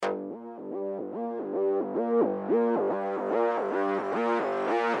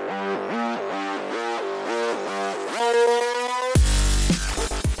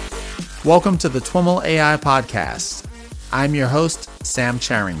Welcome to the TWIML AI Podcast. I'm your host, Sam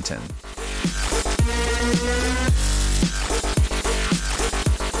Charrington.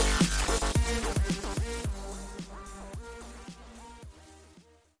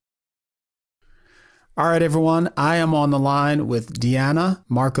 All right, everyone. I am on the line with Diana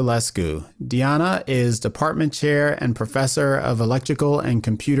Marculescu. Diana is Department Chair and Professor of Electrical and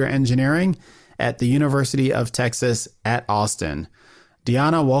Computer Engineering at the University of Texas at Austin.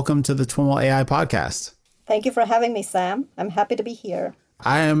 Diana, welcome to the TWIML AI Podcast. Thank you for having me, Sam. I'm happy to be here.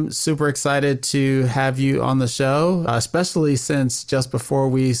 I am super excited to have you on the show, especially since just before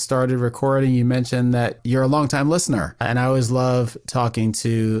we started recording, you mentioned that you're a longtime listener. And I always love talking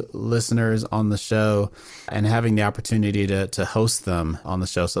to listeners on the show and having the opportunity to host them on the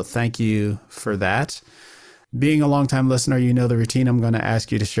show. So thank you for that. Being a longtime listener, you know the routine. I'm going to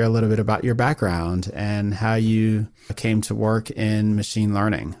ask you to share a little bit about your background and how you came to work in machine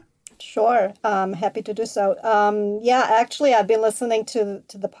learning. Sure. I'm happy to do so. Actually, I've been listening to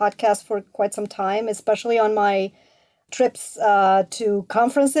the podcast for quite some time, especially on my trips to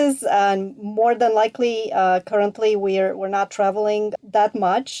conferences. And more than likely, currently, we're not traveling that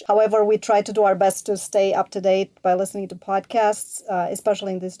much. However, we try to do our best to stay up to date by listening to podcasts,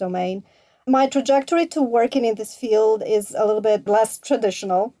 especially in this domain. My trajectory to working in this field is a little bit less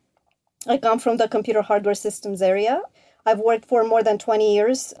traditional. I come from the computer hardware systems area. I've worked for more than 20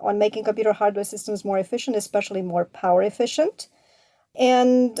 years on making computer hardware systems more efficient, especially more power efficient.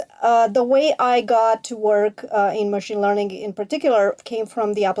 And the way I got to work in machine learning in particular came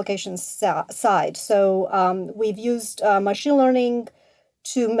from the applications side. So we've used machine learning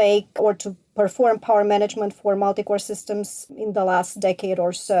to make or to perform power management for multi-core systems in the last decade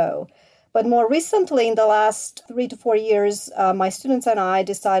or so. But more recently, in the last 3 to 4 years, my students and I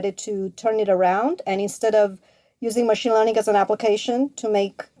decided to turn it around. And instead of using machine learning as an application to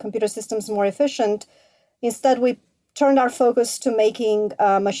make computer systems more efficient, instead we turned our focus to making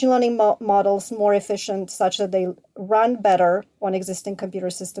machine learning models more efficient such that they run better on existing computer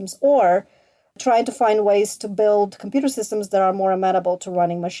systems, or trying to find ways to build computer systems that are more amenable to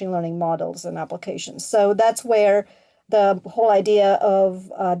running machine learning models and applications. So that's where the whole idea of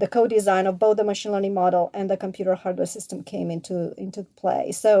the co-design of both the machine learning model and the computer hardware system came into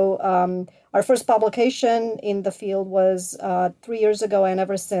play. So our first publication in the field was 3 years ago, and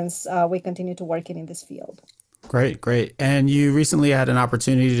ever since we continue to work in this field. Great. And you recently had an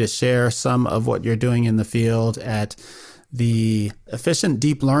opportunity to share some of what you're doing in the field at the Efficient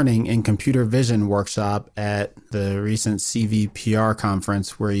Deep Learning in Computer Vision workshop at the recent CVPR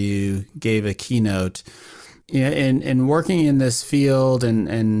conference, where you gave a keynote. In working in this field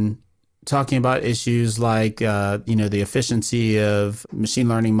and talking about issues like, the efficiency of machine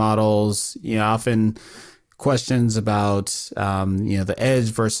learning models, often questions about, the edge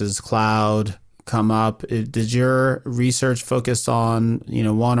versus cloud come up. Did your research focus on,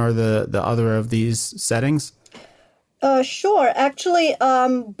 one or the other of these settings? Sure. Actually,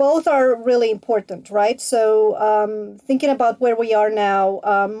 both are really important, right? So thinking about where we are now,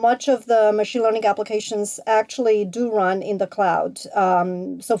 much of the machine learning applications actually do run in the cloud.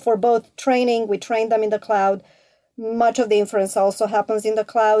 So for both training, we train them in the cloud. Much of the inference also happens in the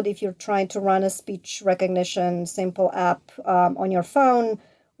cloud. If you're trying to run a speech recognition simple app on your phone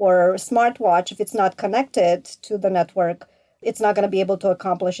or smartwatch, if it's not connected to the network, it's not going to be able to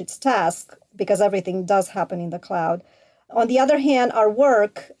accomplish its task because everything does happen in the cloud. On the other hand, our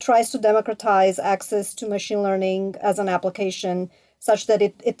work tries to democratize access to machine learning as an application such that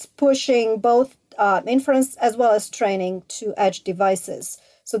it's pushing both inference as well as training to edge devices.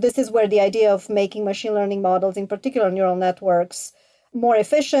 So this is where the idea of making machine learning models, in particular neural networks, more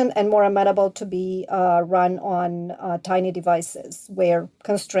efficient and more amenable to be run on tiny devices where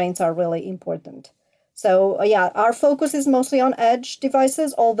constraints are really important. So our focus is mostly on edge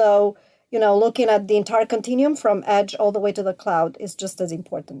devices, although, looking at the entire continuum from edge all the way to the cloud is just as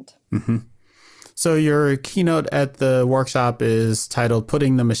important. Mm-hmm. So your keynote at the workshop is titled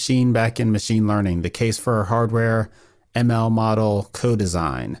Putting the Machine Back in Machine Learning, the Case for Hardware ML Model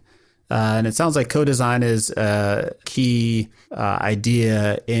Co-Design. And it sounds like co-design is a key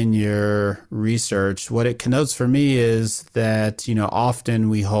idea in your research. What it connotes for me is that, often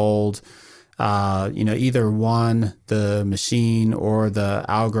we hold either the machine or the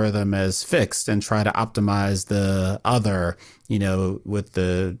algorithm as fixed and try to optimize the other, with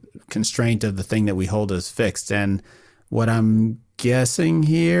the constraint of the thing that we hold as fixed. And what I'm guessing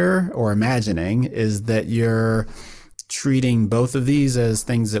here or imagining is that you're treating both of these as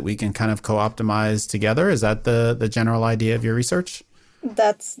things that we can kind of co-optimize together. Is that the general idea of your research?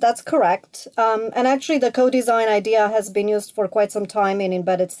 That's correct. And actually, the co-design idea has been used for quite some time in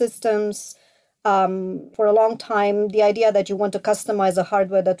embedded systems. For a long time, the idea that you want to customize a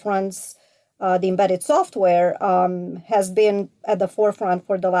hardware that runs the embedded software has been at the forefront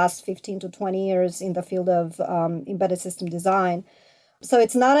for the last 15 to 20 years in the field of embedded system design. So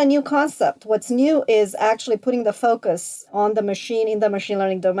it's not a new concept. What's new is actually putting the focus on the machine in the machine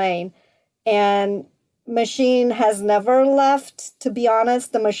learning domain. And machine has never left, to be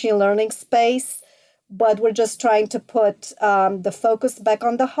honest, the machine learning space, but we're just trying to put the focus back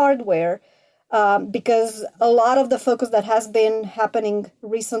on the hardware because a lot of the focus that has been happening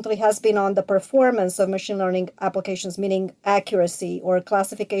recently has been on the performance of machine learning applications, meaning accuracy or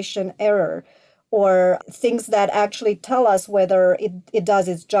classification error, or things that actually tell us whether it does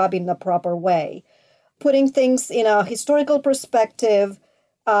its job in the proper way. Putting things in a historical perspective,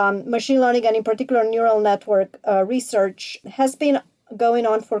 machine learning and in particular neural network research has been going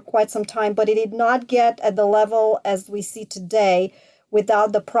on for quite some time, but it did not get at the level as we see today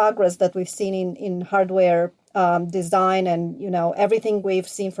without the progress that we've seen in hardware design and everything we've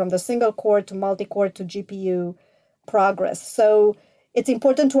seen from the single core to multi-core to GPU progress. So it's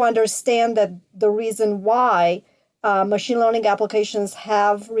important to understand that the reason why machine learning applications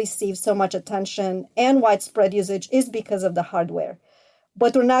have received so much attention and widespread usage is because of the hardware.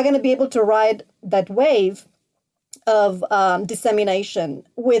 But we're not going to be able to ride that wave of dissemination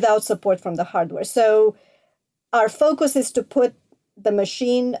without support from the hardware. So our focus is to put the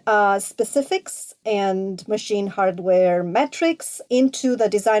machine specifics and machine hardware metrics into the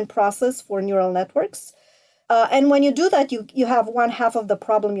design process for neural networks. And when you do that, you have one half of the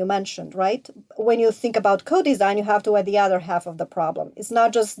problem you mentioned, right? When you think about co-design, you have to add the other half of the problem. It's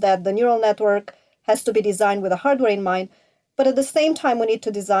not just that the neural network has to be designed with the hardware in mind, but at the same time, we need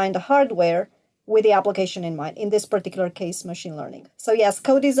to design the hardware with the application in mind, in this particular case, machine learning. So yes,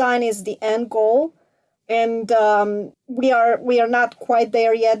 co-design is the end goal. And we are not quite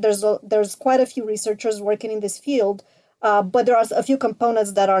there yet. There's quite a few researchers working in this field, but there are a few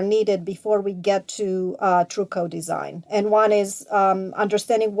components that are needed before we get to true co-design. And one is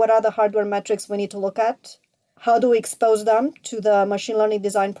understanding what are the hardware metrics we need to look at, how do we expose them to the machine learning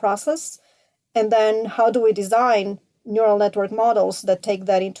design process, and then how do we design neural network models that take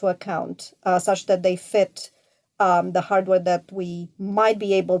that into account, such that they fit the hardware that we might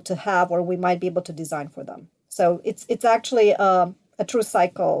be able to have or we might be able to design for them. So it's actually a true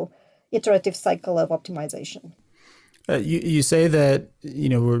cycle, iterative cycle of optimization. You say that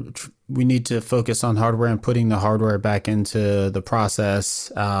we need to focus on hardware and putting the hardware back into the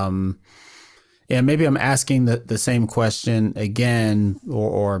process. And maybe I'm asking the same question again,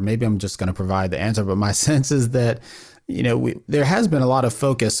 or maybe I'm just going to provide the answer. But my sense is that there has been a lot of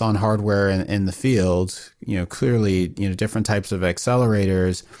focus on hardware in the field, clearly, different types of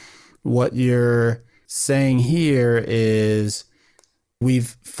accelerators. What you're saying here is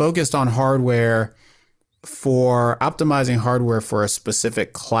we've focused on hardware for optimizing hardware for a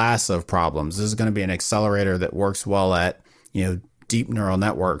specific class of problems. This is going to be an accelerator that works well at, deep neural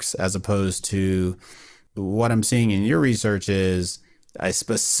networks, as opposed to what I'm seeing in your research is a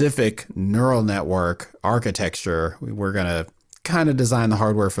specific neural network architecture. We're going to kind of design the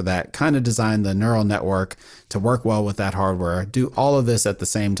hardware for that, kind of design the neural network to work well with that hardware, do all of this at the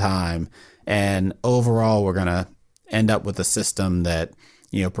same time. And overall, we're going to end up with a system that,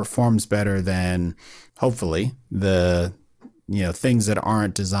 performs better than hopefully the, things that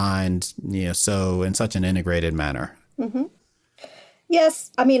aren't designed, so in such an integrated manner. Mm-hmm.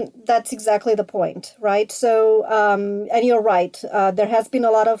 Yes, I mean, that's exactly the point, right? So, and you're right. There has been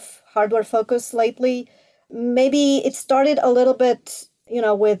a lot of hardware focus lately. Maybe it started a little bit,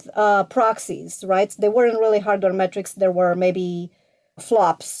 with proxies, right? They weren't really hardware metrics. There were maybe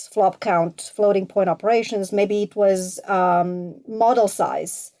flops, flop count, floating point operations. Maybe it was model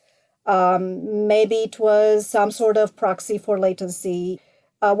size. Maybe it was some sort of proxy for latency.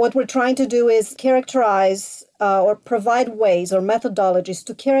 What we're trying to do is characterize or provide ways or methodologies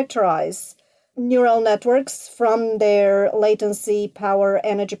to characterize neural networks from their latency, power,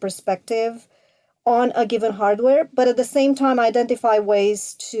 energy perspective on a given hardware, but at the same time identify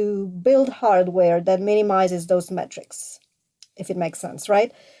ways to build hardware that minimizes those metrics, if it makes sense,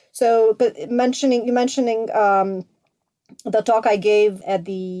 right? So, but mentioning the talk I gave at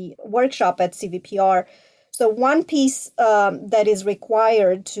the workshop at CVPR. So one piece that is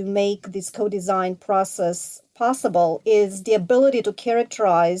required to make this co-design process possible is the ability to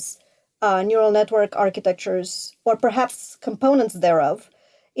characterize neural network architectures, or perhaps components thereof,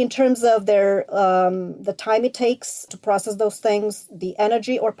 in terms of their the time it takes to process those things, the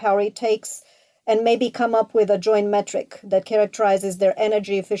energy or power it takes, and maybe come up with a joint metric that characterizes their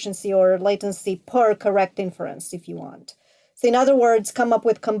energy efficiency or latency per correct inference, if you want. So in other words, come up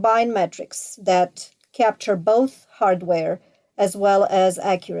with combined metrics that capture both hardware as well as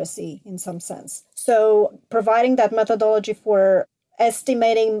accuracy in some sense. So providing that methodology for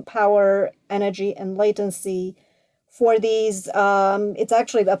estimating power, energy, and latency for these, it's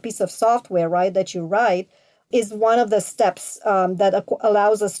actually a piece of software, right, that you write, is one of the steps that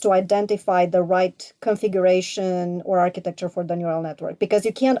allows us to identify the right configuration or architecture for the neural network. Because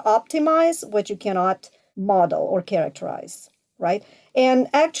you can't optimize what you cannot model or characterize, right? And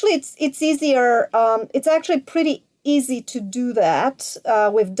actually, it's easier. It's actually pretty easy to do that.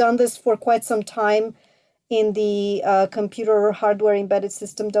 We've done this for quite some time in the computer hardware embedded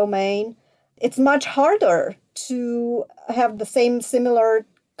system domain. It's much harder to have the similar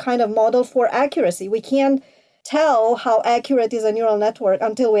kind of model for accuracy. We can't tell how accurate is a neural network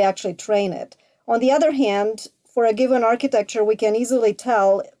until we actually train it. On the other hand, for a given architecture, we can easily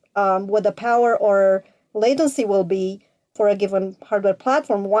tell what the power or latency will be for a given hardware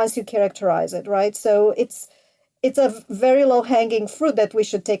platform once you characterize it, right? So it's a very low-hanging fruit that we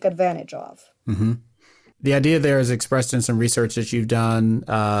should take advantage of. Mm-hmm. The idea there is expressed in some research that you've done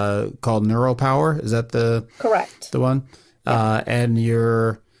called neural power. Is that correct? The one? Yeah. And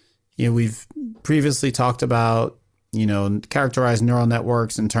we've previously talked about, characterized neural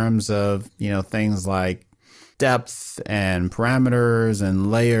networks in terms of, things like depth and parameters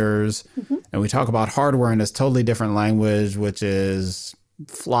and layers. Mm-hmm. And we talk about hardware in this totally different language, which is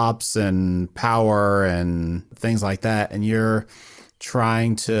flops and power and things like that. And you're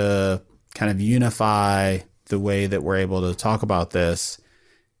trying to kind of unify the way that we're able to talk about this.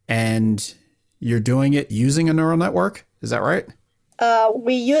 And you're doing it using a neural network. Is that right?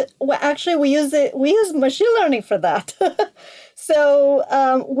 We use machine learning for that.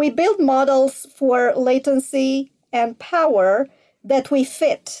 So we build models for latency and power that we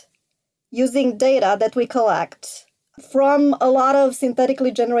fit using data that we collect from a lot of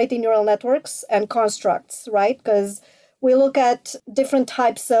synthetically generated neural networks and constructs, right? Because we look at different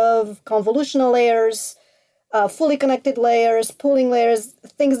types of convolutional layers, fully connected layers, pooling layers,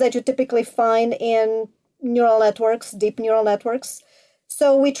 things that you typically find in neural networks, deep neural networks.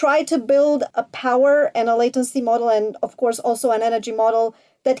 So we try to build a power and a latency model, and of course also an energy model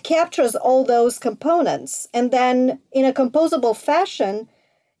that captures all those components. And then in a composable fashion,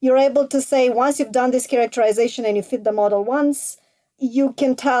 you're able to say, once you've done this characterization and you fit the model once, you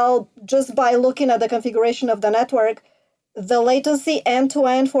can tell just by looking at the configuration of the network, the latency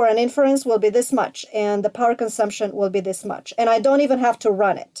end-to-end for an inference will be this much, and the power consumption will be this much. And I don't even have to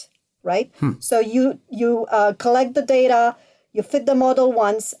run it, right? So you collect the data, you fit the model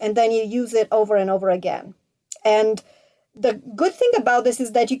once, and then you use it over and over again. And the good thing about this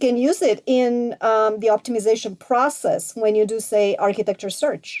is that you can use it in the optimization process when you do, say, architecture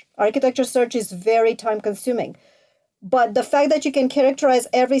search. Architecture search is very time-consuming. But the fact that you can characterize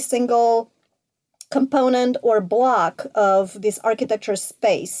every single component or block of this architecture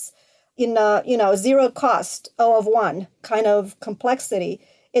space in a zero cost O of one kind of complexity,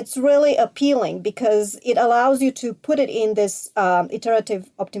 it's really appealing because it allows you to put it in this iterative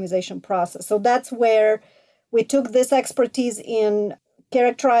optimization process. So that's where we took this expertise in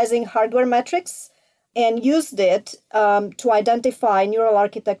characterizing hardware metrics and used it to identify neural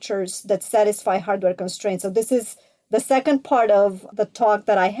architectures that satisfy hardware constraints. So this is the second part of the talk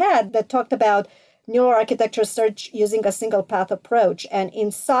that I had that talked about neural architecture search using a single path approach. And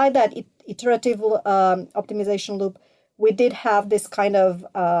inside that iterative optimization loop, we did have this kind of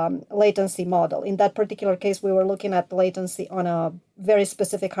latency model. In that particular case, we were looking at the latency on a very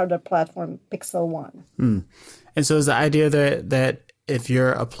specific hardware platform, Pixel 1. And so is the idea that if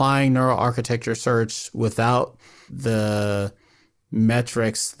you're applying neural architecture search without the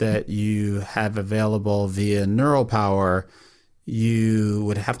metrics that you have available via neural power, you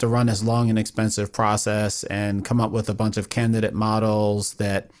would have to run this long and expensive process and come up with a bunch of candidate models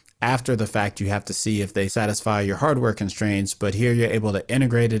that after the fact you have to see if they satisfy your hardware constraints. But here you're able to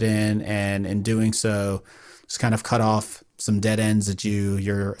integrate it in, and in doing so, just kind of cut off some dead ends that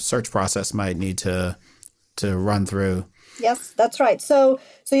your search process might need to run through. Yes, that's right. So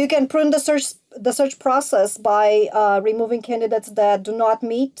you can prune the search process by removing candidates that do not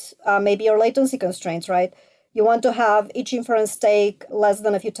meet maybe your latency constraints, right? You want to have each inference take less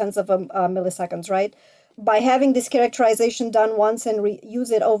than a few tenths of a milliseconds, right? By having this characterization done once and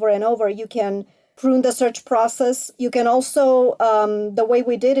use it over and over, you can prune the search process. You can also, the way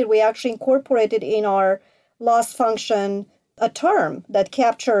we did it, we actually incorporated in our loss function a term that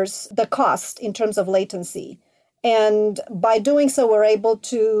captures the cost in terms of latency. And by doing so, we're able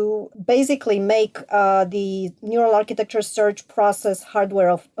to basically make the neural architecture search process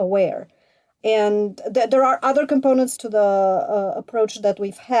hardware aware. And there are other components to the approach that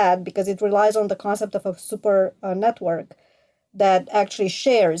we've had because it relies on the concept of a super network that actually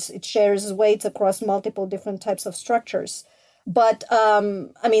shares weights across multiple different types of structures. But I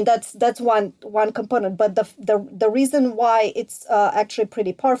mean that's one component. But the reason why it's actually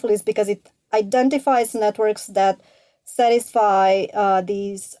pretty powerful is because it identifies networks that satisfy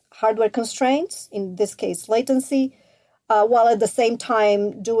these hardware constraints, in this case latency, while at the same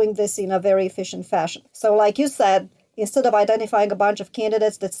time doing this in a very efficient fashion. So like you said, instead of identifying a bunch of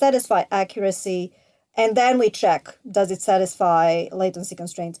candidates that satisfy accuracy, and then we check, does it satisfy latency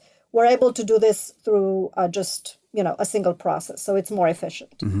constraints? We're able to do this through just, a single process. So it's more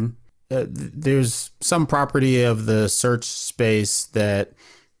efficient. Mm-hmm. There's some property of the search space that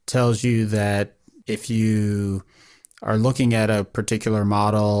tells you that if you are looking at a particular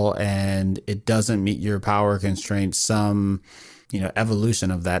model and it doesn't meet your power constraints, some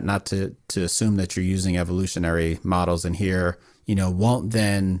evolution of that, not to assume that you're using evolutionary models in here, won't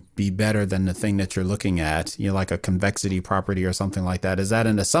then be better than the thing that you're looking at, like a convexity property or something like that. Is that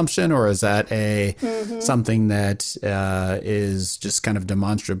an assumption, or is that something that is just kind of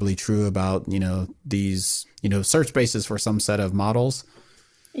demonstrably true about, these, search spaces for some set of models?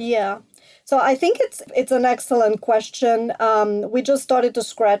 Yeah. So I think it's an excellent question. We just started to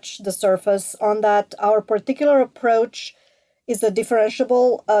scratch the surface on that. Our particular approach is a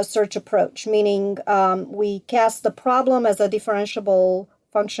differentiable search approach, meaning we cast the problem as a differentiable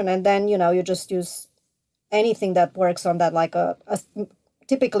function, and then you just use anything that works on that, like a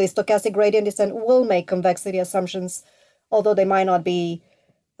typically stochastic gradient descent will make convexity assumptions, although they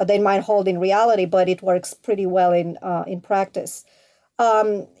might hold in reality, but it works pretty well in practice.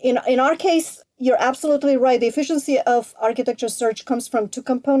 In our case, you're absolutely right. The efficiency of architecture search comes from two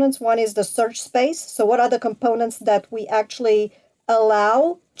components. One is the search space. So what are the components that we actually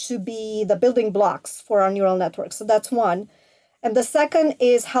allow to be the building blocks for our neural network? So that's one. And the second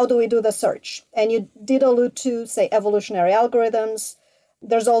is, how do we do the search? And you did allude to, say, evolutionary algorithms.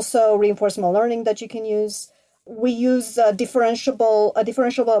 There's also reinforcement learning that you can use. We use a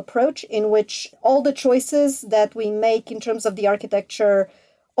differentiable approach in which all the choices that we make in terms of the architecture,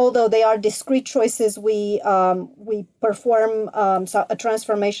 although they are discrete choices, we perform a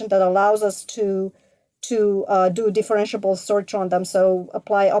transformation that allows us to do differentiable search on them. So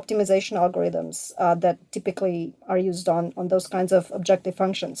apply optimization algorithms that typically are used on those kinds of objective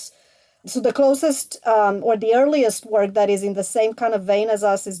functions. So the closest or the earliest work that is in the same kind of vein as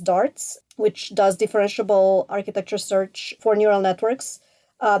us is DARTS, which does differentiable architecture search for neural networks.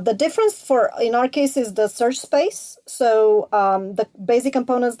 The difference in our case is the search space. So the basic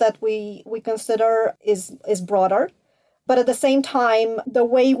components that we consider is broader. But at the same time, the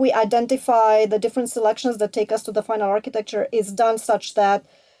way we identify the different selections that take us to the final architecture is done such that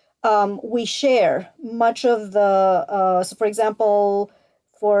we share much of the, so for example,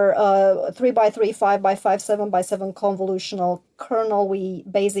 for a 3x3, 5x5, 7x7 convolutional kernel, we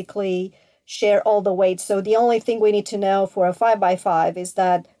basically share all the weights. So the only thing we need to know for a 5x5 is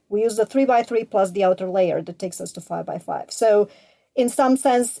that we use the 3x3 plus the outer layer that takes us to 5x5. So in some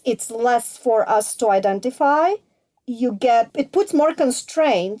sense, it's less for us to identify. It puts more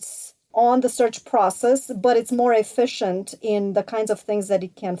constraints on the search process, but it's more efficient in the kinds of things that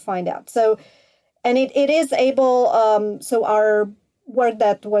it can find out. So, and it is able, so our work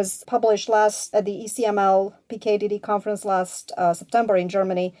that was published at the ECML PKDD conference last September in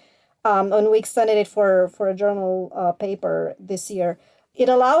Germany, and we extended it for a journal paper this year. It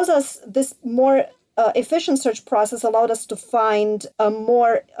allows us, this more efficient search process allowed us to find a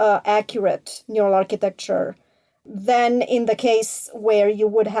more accurate neural architecture than in the case where you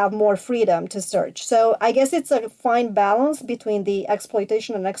would have more freedom to search. So I guess it's a fine balance between the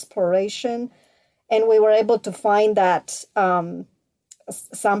exploitation and exploration, and we were able to find that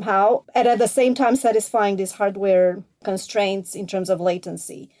somehow, and at the same time satisfying these hardware constraints in terms of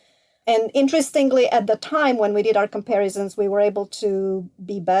latency. And interestingly, at the time when we did our comparisons, we were able to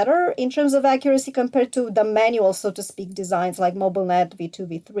be better in terms of accuracy compared to the manual, so to speak, designs like MobileNet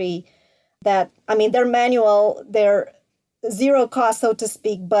V2, V3, that, I mean, they're manual, they're zero cost, so to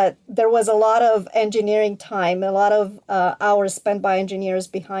speak, but there was a lot of engineering time, a lot of hours spent by engineers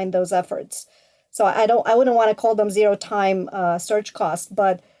behind those efforts. So I wouldn't want to call them zero time search cost,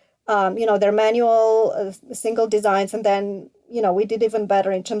 but they're manual single designs, and then we did even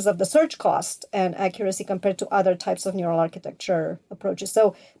better in terms of the search cost and accuracy compared to other types of neural architecture approaches.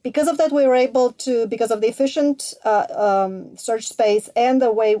 So because of that, we were able to, because of the efficient search space and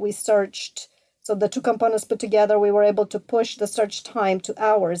the way we searched, So the two components put together, we were able to push the search time to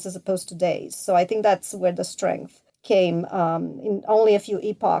hours as opposed to days. So I think that's where the strength came. In only a few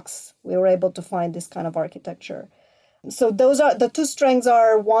epochs, we were able to find this kind of architecture. So those are the two strengths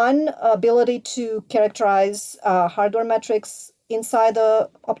are one, ability to characterize hardware metrics inside the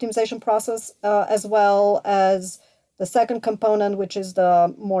optimization process, as well as the second component, which is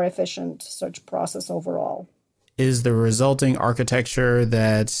the more efficient search process overall. Is the resulting architecture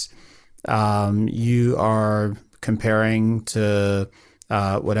that you are comparing to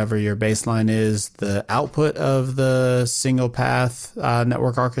whatever your baseline is, the output of the single path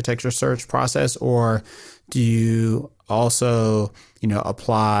network architecture search process, or do you also,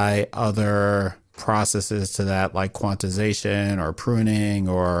 apply other processes to that, like quantization or pruning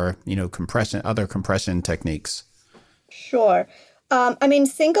or, other compression techniques? Sure.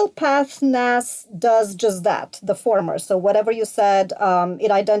 Single path NAS does just that, the former. So whatever you said,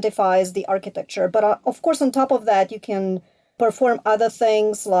 it identifies the architecture. But of course, on top of that, you can perform other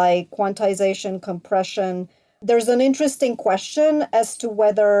things like quantization, compression. There's an interesting question as to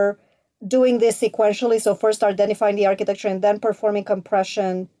whether doing this sequentially, so first identifying the architecture and then performing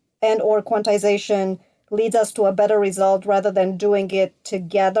compression and or quantization, leads us to a better result rather than doing it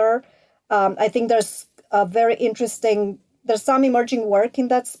together. I think there's some emerging work in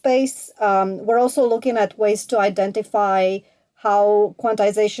that space. We're also looking at ways to identify how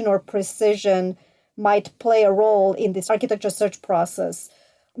quantization or precision might play a role in this architecture search process.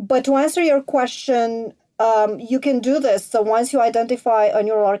 But to answer your question, you can do this. So once you identify a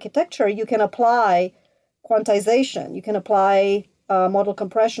neural architecture, you can apply quantization. You can apply model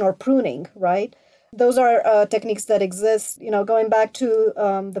compression or pruning, right? Those are techniques that exist. Going back to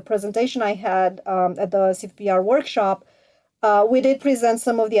the presentation I had at the CVPR workshop, we did present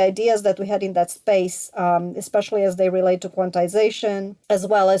some of the ideas that we had in that space, especially as they relate to quantization, as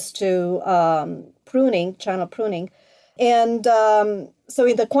well as to pruning, channel pruning. And so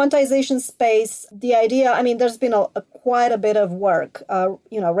in the quantization space, the idea, there's been quite a bit of work,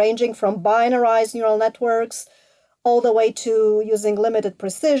 ranging from binarized neural networks all the way to using limited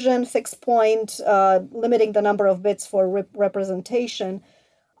precision, fixed point, limiting the number of bits for representation.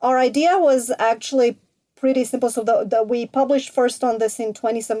 Our idea was actually pretty simple. So we published first on this in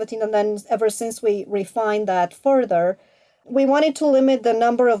 2017, and then ever since we refined that further. We wanted to limit the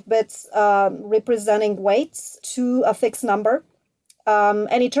number of bits representing weights to a fixed number.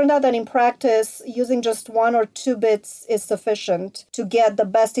 And it turned out that in practice, using just 1 or 2 bits is sufficient to get the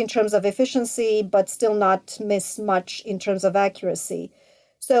best in terms of efficiency, but still not miss much in terms of accuracy.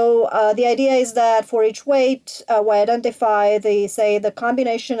 So the idea is that for each weight, we identify the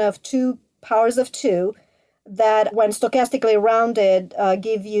combination of 2 powers of 2 that, when stochastically rounded,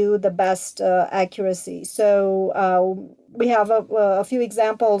 give you the best accuracy. So we have a few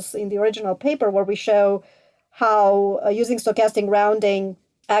examples in the original paper where we show how using stochastic rounding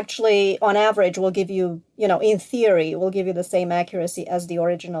actually, on average, will give you, in theory, will give you the same accuracy as the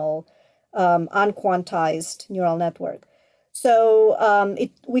original unquantized neural network. So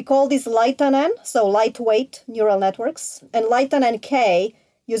we call this LightNN, so lightweight neural networks. And LightNNK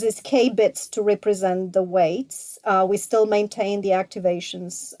uses k bits to represent the weights. We still maintain the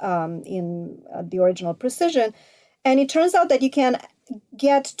activations in the original precision. And it turns out that you can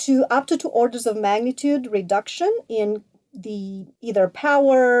get to up to 2 orders of magnitude reduction in the either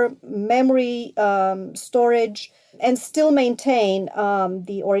power, memory, storage, and still maintain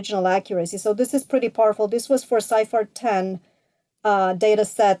the original accuracy. So this is pretty powerful. This was for CIFAR-10 data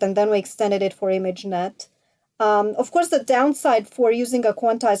set, and then we extended it for ImageNet. Of course, the downside for using a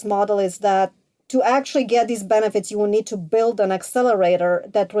quantized model is that to actually get these benefits, you will need to build an accelerator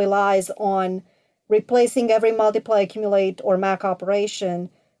that relies on replacing every multiply, accumulate, or MAC operation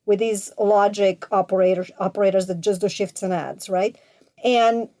with these logic operators that just do shifts and adds, right?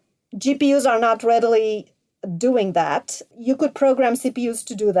 And GPUs are not readily doing that. You could program CPUs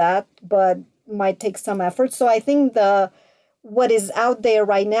to do that, but might take some effort. So I think what is out there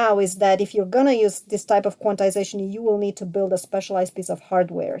right now is that if you're going to use this type of quantization, you will need to build a specialized piece of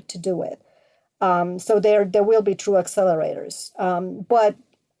hardware to do it. So there will be true accelerators. But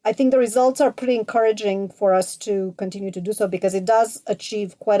I think the results are pretty encouraging for us to continue to do so because it does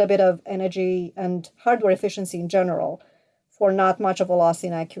achieve quite a bit of energy and hardware efficiency in general for not much of a loss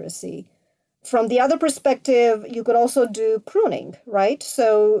in accuracy. From the other perspective, you could also do pruning, right?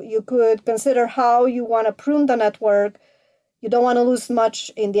 So you could consider how you want to prune the network. You don't want to lose much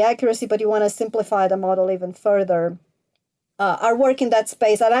in the accuracy, but you want to simplify the model even further. Our work in that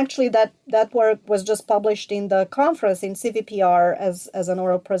space, and actually that work was just published in the conference in CVPR as an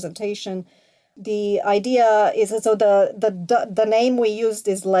oral presentation. The idea is, so the name we used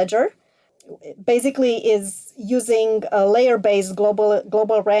is Ledger, basically is using a layer-based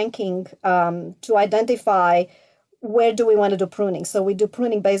global ranking to identify where do we want to do pruning. So we do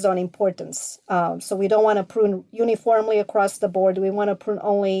pruning based on importance. So we don't want to prune uniformly across the board. We want to prune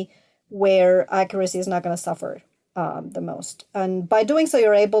only where accuracy is not going to suffer the most. And by doing so,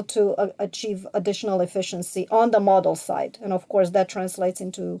 you're able to achieve additional efficiency on the model side. And of course, that translates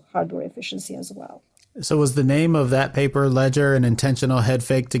into hardware efficiency as well. So was the name of that paper, Ledger, an intentional head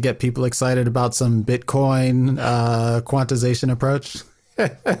fake to get people excited about some Bitcoin quantization approach?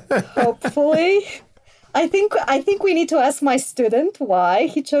 Hopefully. I think we need to ask my student why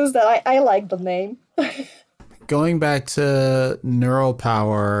he chose that. I like the name. Going back to neural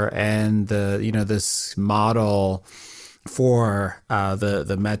power and this model for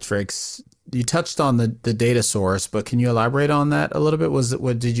the metrics, you touched on the data source, but can you elaborate on that a little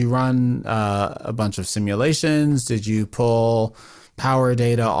bit? Did you run a bunch of simulations? Did you pull power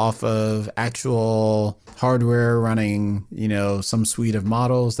data off of actual hardware running, some suite of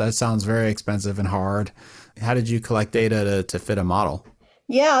models? That sounds very expensive and hard. How did you collect data to fit a model?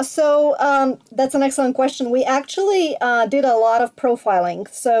 Yeah, so that's an excellent question. We actually did a lot of profiling.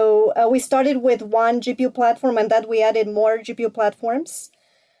 So we started with one GPU platform, and then we added more GPU platforms.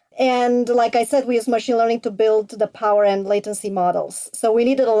 And like I said, we use machine learning to build the power and latency models. So we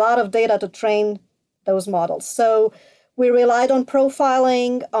needed a lot of data to train those models. So we relied on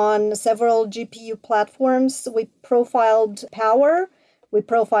profiling on several GPU platforms. We profiled power, we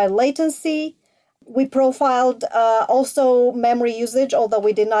profiled latency, we profiled also memory usage, although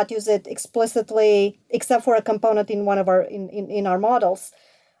we did not use it explicitly, except for a component in one of our in our models.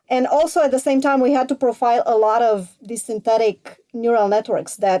 And also at the same time, we had to profile a lot of these synthetic neural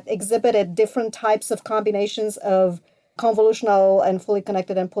networks that exhibited different types of combinations of convolutional and fully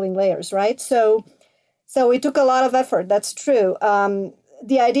connected and pooling layers, right? So it took a lot of effort. That's true.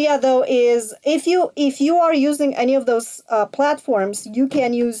 The idea, though, is if you are using any of those platforms, you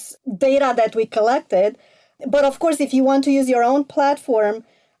can use data that we collected. But of course, if you want to use your own platform,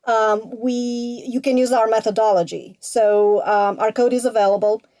 you can use our methodology. So our code is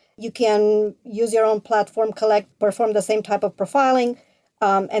available. You can use your own platform, perform the same type of profiling,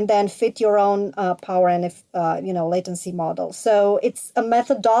 and then fit your own power and latency model. So it's a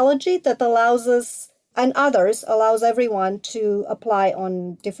methodology that allows us and others allows everyone to apply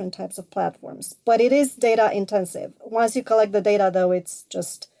on different types of platforms. But it is data intensive. Once you collect the data, though, it's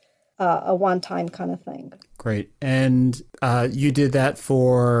just a one-time kind of thing. Great. And you did that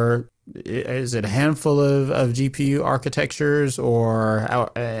for, is it a handful of GPU architectures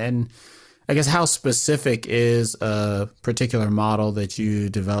and I guess how specific is a particular model that you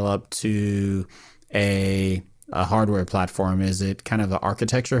developed to a hardware platform? Is it kind of the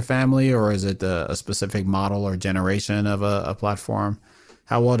architecture family, or is it a specific model or generation of a platform?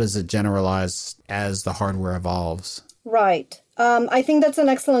 How well does it generalize as the hardware evolves? Right. I think that's an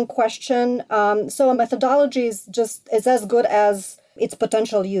excellent question. So a methodology is as good as its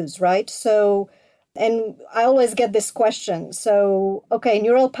potential use, right? So, and I always get this question. So, okay,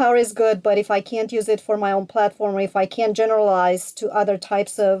 neural power is good, but if I can't use it for my own platform, or if I can't generalize to other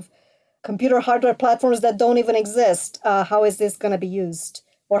types of computer hardware platforms that don't even exist, how is this going to be used,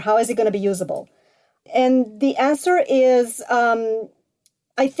 or how is it going to be usable? And the answer is,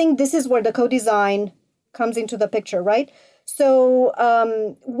 I think this is where the co-design comes into the picture, right?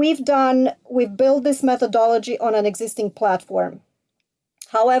 So we've built this methodology on an existing platform.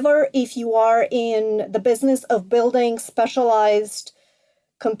 However, if you are in the business of building specialized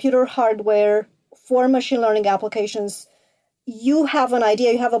computer hardware for machine learning applications, you have an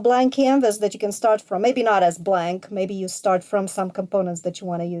idea, you have a blank canvas that you can start from. Maybe not as blank, maybe you start from some components that you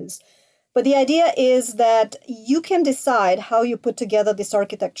want to use. But the idea is that you can decide how you put together this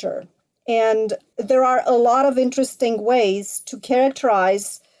architecture. And there are a lot of interesting ways to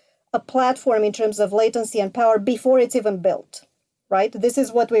characterize a platform in terms of latency and power before it's even built, right? This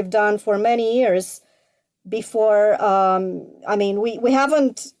is what we've done for many years before. We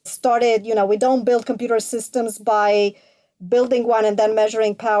haven't started, we don't build computer systems by building one and then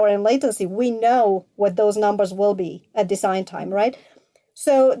measuring power and latency. We know what those numbers will be at design time, right?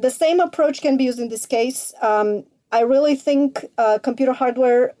 So the same approach can be used in this case. I really think computer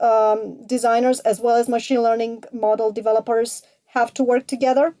hardware designers as well as machine learning model developers have to work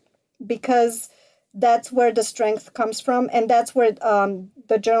together, because that's where the strength comes from, and that's where the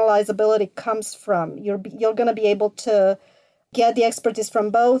generalizability comes from. You're going to be able to get the expertise from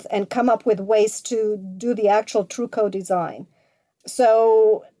both and come up with ways to do the actual true code design.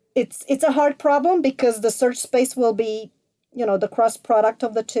 So it's a hard problem because the search space will be, the cross product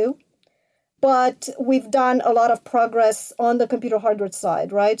of the two. But we've done a lot of progress on the computer hardware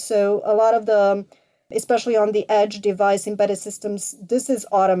side, right? So a lot of especially on the edge device embedded systems, this is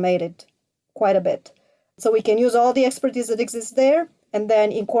automated quite a bit. So we can use all the expertise that exists there and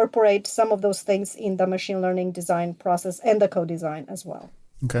then incorporate some of those things in the machine learning design process and the co-design as well.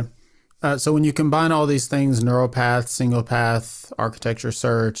 Okay. So when you combine all these things, neural path, single path, architecture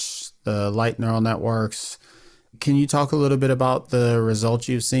search, the light neural networks, can you talk a little bit about the results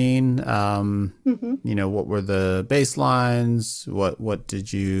you've seen? What were the baselines? What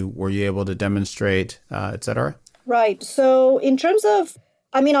were you able to demonstrate, et cetera? Right. So in terms of,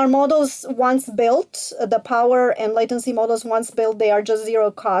 our models once built, the power and latency models once built, they are just zero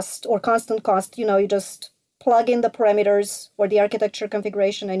cost or constant cost. You just plug in the parameters or the architecture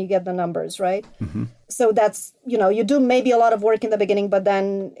configuration and you get the numbers, right? Mm-hmm. So that's, you do maybe a lot of work in the beginning, but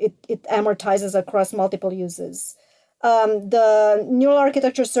then it amortizes across multiple uses. The neural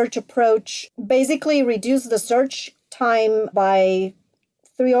architecture search approach basically reduced the search time by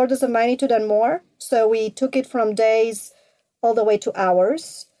 3 orders of magnitude and more. So we took it from days all the way to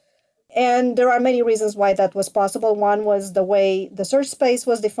hours. And there are many reasons why that was possible. One was the way the search space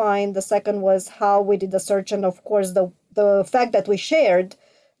was defined. The second was how we did the search. And of course, the fact that we shared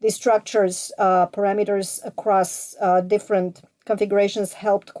the structures, parameters across different configurations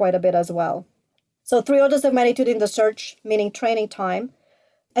helped quite a bit as well. So 3 orders of magnitude in the search, meaning training time.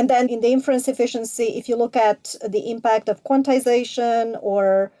 And then in the inference efficiency, if you look at the impact of quantization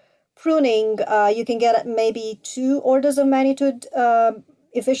or pruning, you can get maybe 2 orders of magnitude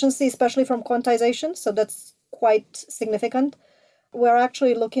efficiency, especially from quantization. So that's quite significant. We're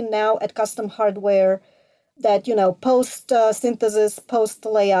actually looking now at custom hardware that, post synthesis, post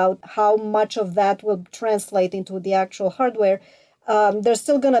layout, how much of that will translate into the actual hardware. There's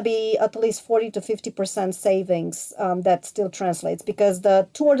still going to be at least 40 to 50% savings that still translates, because the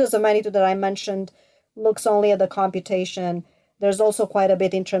 2 orders of magnitude that I mentioned looks only at the computation. There's also quite a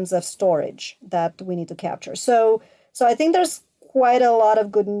bit in terms of storage that we need to capture. So I think there's quite a lot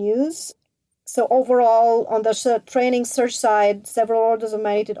of good news. So overall, on the training search side, several orders of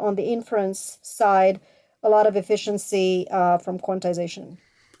magnitude. On the inference side, a lot of efficiency from quantization.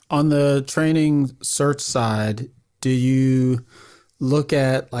 On the training search side, do you look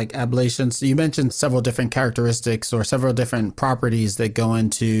at like ablations? You mentioned several different characteristics or several different properties that go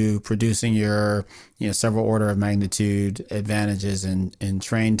into producing your, several order of magnitude advantages in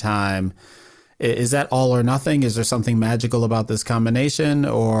train time. Is that all or nothing? Is there something magical about this combination?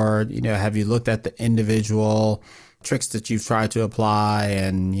 Or, have you looked at the individual tricks that you've tried to apply?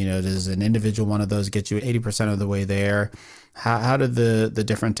 And, does an individual one of those get you 80% of the way there? How did the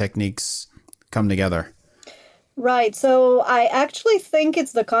different techniques come together? Right. So I actually think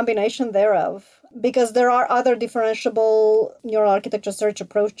it's the combination thereof, because there are other differentiable neural architecture search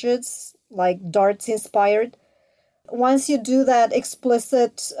approaches, like DARTS inspired. Once you do that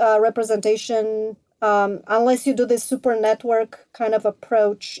explicit representation, unless you do this super network kind of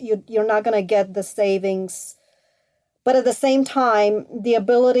approach, you're not going to get the savings. But at the same time, the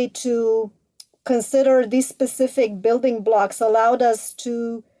ability to consider these specific building blocks allowed us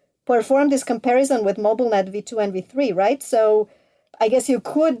to perform this comparison with MobileNet V2 and V3, right? So I guess you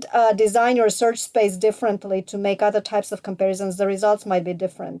could design your search space differently to make other types of comparisons. The results might be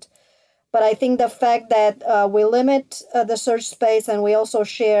different. But I think the fact that we limit the search space and we also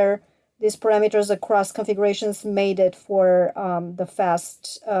share these parameters across configurations made it for the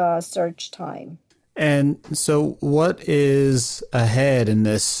fast search time. And so what is ahead in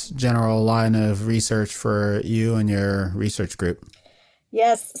this general line of research for you and your research group?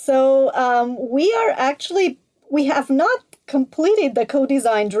 Yes. So we have not completed the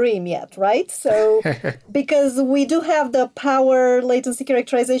co-design dream yet, right? So because we do have the power latency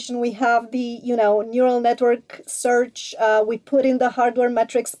characterization, we have the, neural network search, we put in the hardware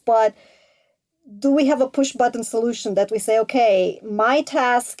metrics, but do we have a push button solution that we say, okay, my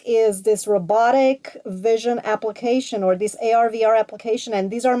task is this robotic vision application or this AR VR application,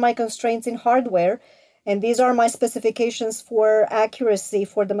 and these are my constraints in hardware, and these are my specifications for accuracy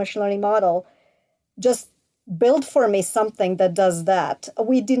for the machine learning model. Just build for me something that does that.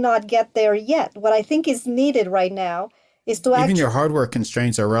 We did not get there yet. What I think is needed right now is to even your hardware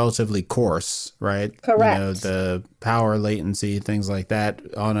constraints are relatively coarse, right? Correct. The power, latency, things like that.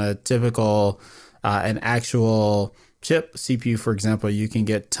 On a typical, an actual chip CPU, for example, you can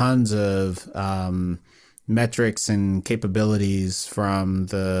get tons of metrics and capabilities from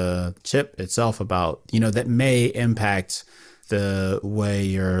the chip itself about, that may impact the way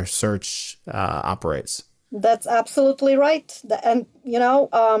your search operates. That's absolutely right. And,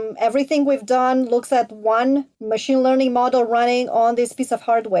 everything we've done looks at one machine learning model running on this piece of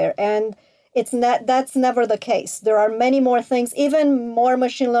hardware. And That's never the case. There are many more things, even more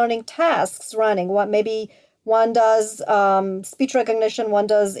machine learning tasks running. Maybe one does speech recognition, one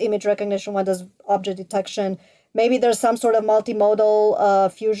does image recognition, one does object detection. Maybe there's some sort of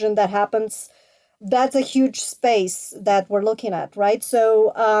multimodal fusion that happens. That's a huge space that we're looking at, right?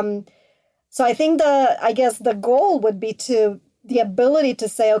 So I think I guess the goal would be the ability to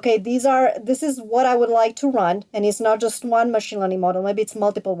say, okay, this is what I would like to run. And it's not just one machine learning model. Maybe it's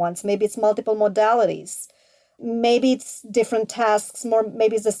multiple ones. Maybe it's multiple modalities. Maybe it's different tasks,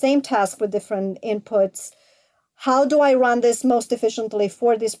 maybe it's the same task with different inputs. How do I run this most efficiently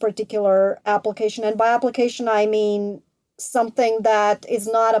for this particular application? And by application, I mean something that is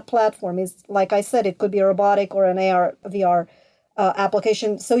not a platform. Is, like I said, it could be a robotic or an AR, VR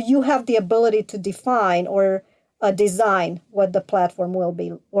application. So you have the ability to define or design what the platform will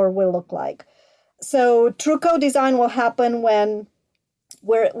be or will look like. So true co-design will happen when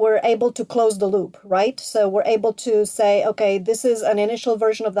we're able to close the loop, right? So we're able to say, okay, this is an initial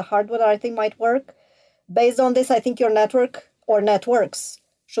version of the hardware that I think might work. Based on this, I think your network or networks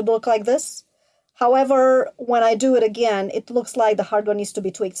should look like this. However, when I do it again, it looks like the hardware needs to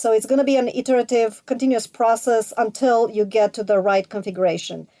be tweaked. So it's going to be an iterative, continuous process until you get to the right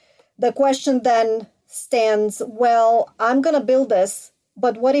configuration. The question then stands, well, I'm going to build this,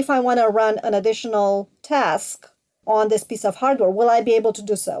 but what if I want to run an additional task on this piece of hardware? Will I be able to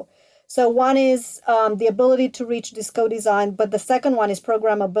do so? So one is the ability to reach this co-design, but the second one is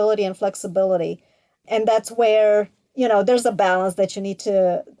programmability and flexibility. And that's where, there's a balance that you need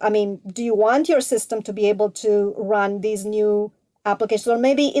to, do you want your system to be able to run these new applications? Or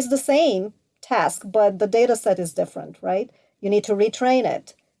maybe it's the same task, but the data set is different, right? You need to retrain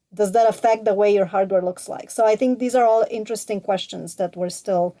it. Does that affect the way your hardware looks like? So I think these are all interesting questions that we're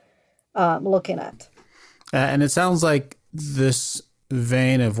still looking at. And it sounds like this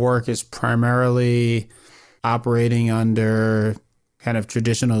vein of work is primarily operating under kind of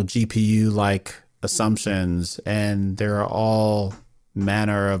traditional GPU-like assumptions, and there are all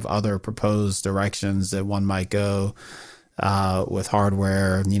manner of other proposed directions that one might go with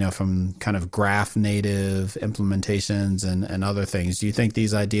hardware, from kind of graph native implementations and other things. Do you think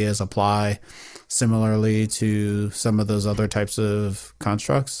these ideas apply similarly to some of those other types of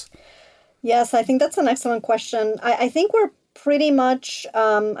constructs? Yes, I think that's an excellent question. I think we're pretty much,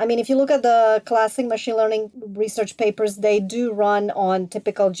 if you look at the classic machine learning research papers, they do run on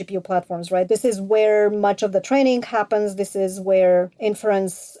typical GPU platforms, right? This is where much of the training happens. This is where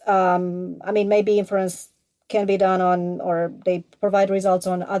inference, maybe inference can be done on, or they provide results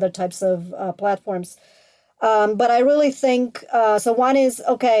on other types of platforms. But I really think, so one is,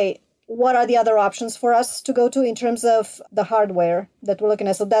 okay, what are the other options for us to go to in terms of the hardware that we're looking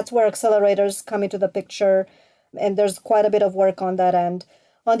at? So that's where accelerators come into the picture. And there's quite a bit of work on that end.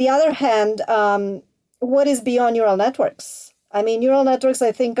 On the other hand, what is beyond neural networks? Neural networks,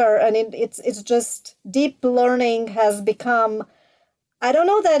 I think, it's just deep learning has become, I don't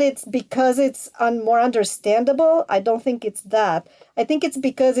know that it's because it's more understandable. I don't think it's that. I think it's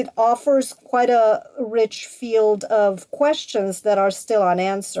because it offers quite a rich field of questions that are still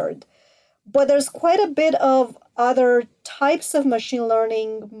unanswered. But there's quite a bit of other types of machine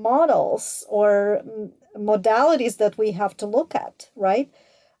learning models or modalities that we have to look at, right?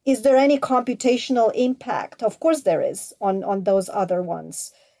 Is there any computational impact? Of course there is on those other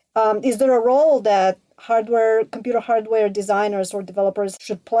ones. Is there a role that computer hardware designers or developers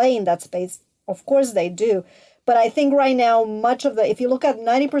should play in that space? Of course they do. But I think right now, if you look at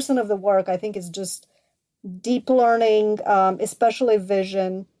 90% of the work, I think is just deep learning, especially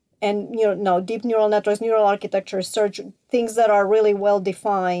vision, and deep neural networks, neural architecture, search, things that are really well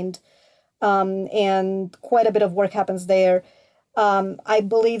defined, and quite a bit of work happens there. I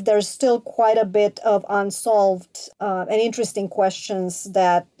believe there's still quite a bit of unsolved and interesting questions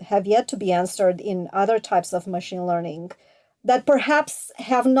that have yet to be answered in other types of machine learning that perhaps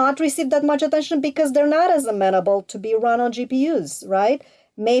have not received that much attention because they're not as amenable to be run on GPUs, right?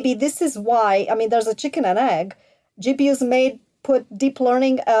 Maybe this is why, there's a chicken and egg. GPUs may put deep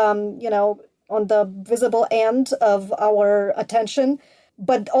learning, on the visible end of our attention,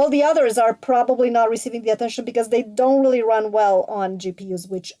 but all the others are probably not receiving the attention because they don't really run well on GPUs,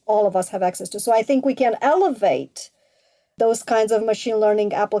 which all of us have access to. So I think we can elevate those kinds of machine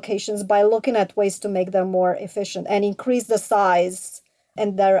learning applications by looking at ways to make them more efficient and increase the size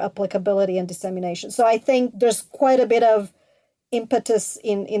and their applicability and dissemination. So I think there's quite a bit of impetus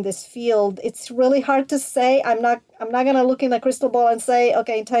in this field. It's really hard to say. I'm not going to look in a crystal ball and say,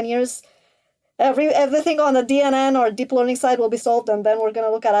 okay, in 10 years, everything on the DNN or deep learning side will be solved, and then we're going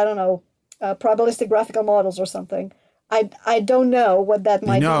to look at, probabilistic graphical models or something. I don't know what that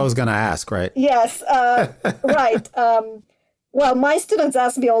might be. I was going to ask, right? Yes, right. Well, my students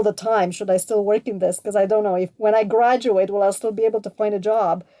ask me all the time, should I still work in this? Because I don't know if when I graduate, will I still be able to find a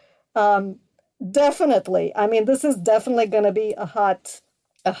job? Definitely. I mean, this is definitely going to be a hot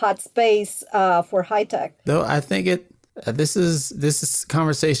space for high tech. Though I think this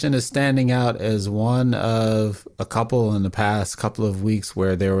conversation is standing out as one of a couple in the past couple of weeks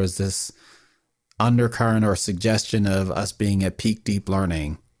where there was this undercurrent or suggestion of us being at peak deep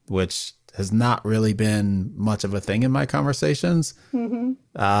learning, which has not really been much of a thing in my conversations. Mm-hmm.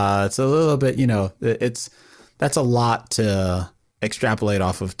 It's a little bit, that's a lot to extrapolate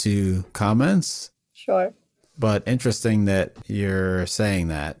off of two comments. Sure. But interesting that you're saying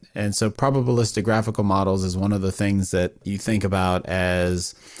that. And so probabilistic graphical models is one of the things that you think about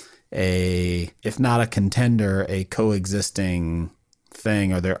as if not a contender, a coexisting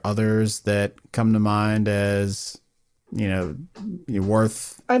thing. Are there others that come to mind as, you're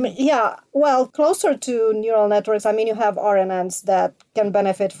worth? I mean, yeah, well, closer to neural networks, I mean, you have RNNs that can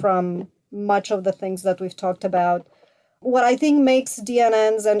benefit from much of the things that we've talked about. What I think makes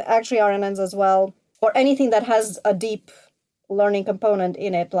DNNs and actually RNNs as well, or anything that has a deep learning component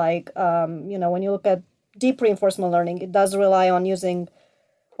in it, like, when you look at deep reinforcement learning, it does rely on using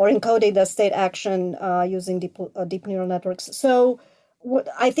or encoding the state action using deep neural networks. So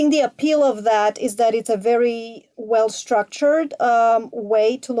I think the appeal of that is that it's a very well-structured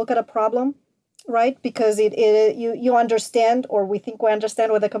way to look at a problem, right? Because you understand, or we think we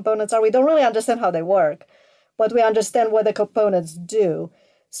understand what the components are. We don't really understand how they work, but we understand what the components do.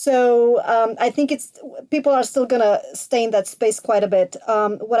 So I think people are still going to stay in that space quite a bit.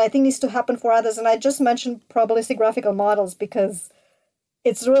 What I think needs to happen for others, and I just mentioned probabilistic graphical models because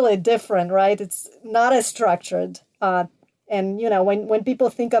it's really different, right? It's not as structured. And, when people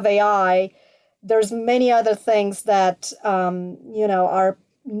think of AI, there's many other things that, are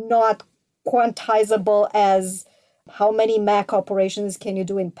not quantizable as how many MAC operations can you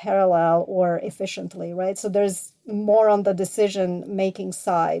do in parallel or efficiently, right? So there's more on the decision-making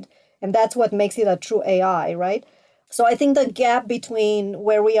side. And that's what makes it a true AI, right? So I think the gap between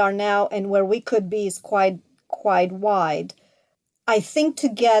where we are now and where we could be is quite wide. I think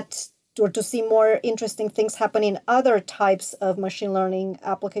to see more interesting things happen in other types of machine learning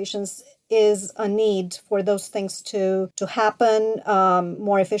applications is a need for those things to happen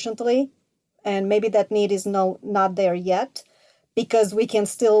more efficiently. And maybe that need is not there yet because we can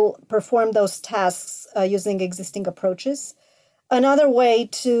still perform those tasks using existing approaches. Another way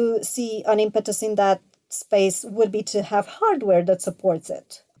to see an impetus in that space would be to have hardware that supports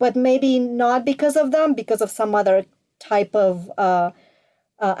it, but maybe not because of them, because of some other type of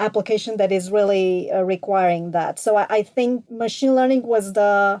application that is really requiring that. So I think machine learning was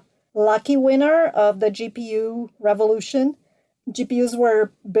the lucky winner of the GPU revolution. GPUs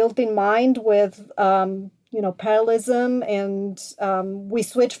were built in mind with, parallelism, and we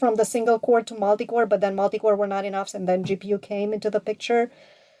switched from the single core to multi-core, but then multi-core were not enough, and then GPU came into the picture.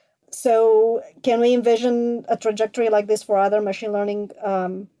 So can we envision a trajectory like this for other machine learning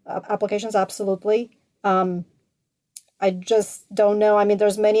applications? Absolutely. I just don't know. I mean,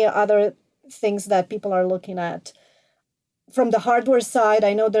 there's many other things that people are looking at. From the hardware side,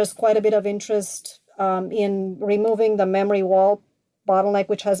 I know there's quite a bit of interest in removing the memory wall bottleneck,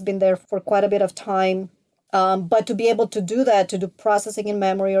 which has been there for quite a bit of time. But to be able to do that, to do processing in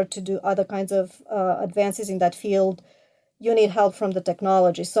memory or to do other kinds of advances in that field, you need help from the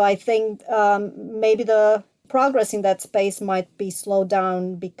technology. So I think maybe the progress in that space might be slowed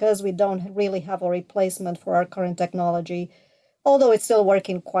down because we don't really have a replacement for our current technology, although it's still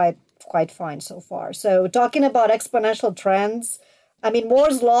working quite fine so far. So talking about exponential trends, I mean,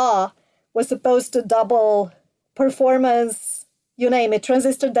 Moore's law was supposed to double performance, you name it,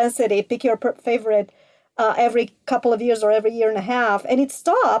 transistor density, pick your favorite, every couple of years or every year and a half, and it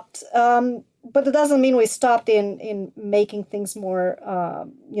stopped. But it doesn't mean we stopped in making things more,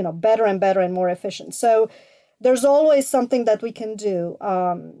 better and better and more efficient. So there's always something that we can do,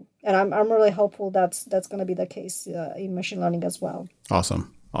 and I'm really hopeful that's going to be the case in machine learning as well.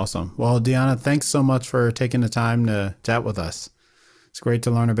 Awesome. Well, Diana, thanks so much for taking the time to chat with us. It's great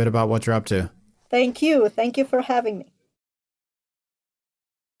to learn a bit about what you're up to. Thank you. Thank you for having me.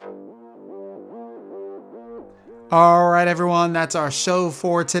 All right, everyone, that's our show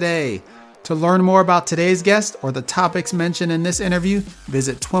for today. To learn more about today's guest or the topics mentioned in this interview,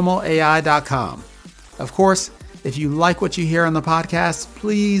 visit twimlai.com. Of course, if you like what you hear on the podcast,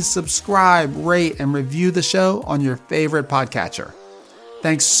 please subscribe, rate, and review the show on your favorite podcatcher.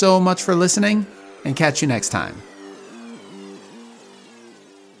 Thanks so much for listening, and catch you next time.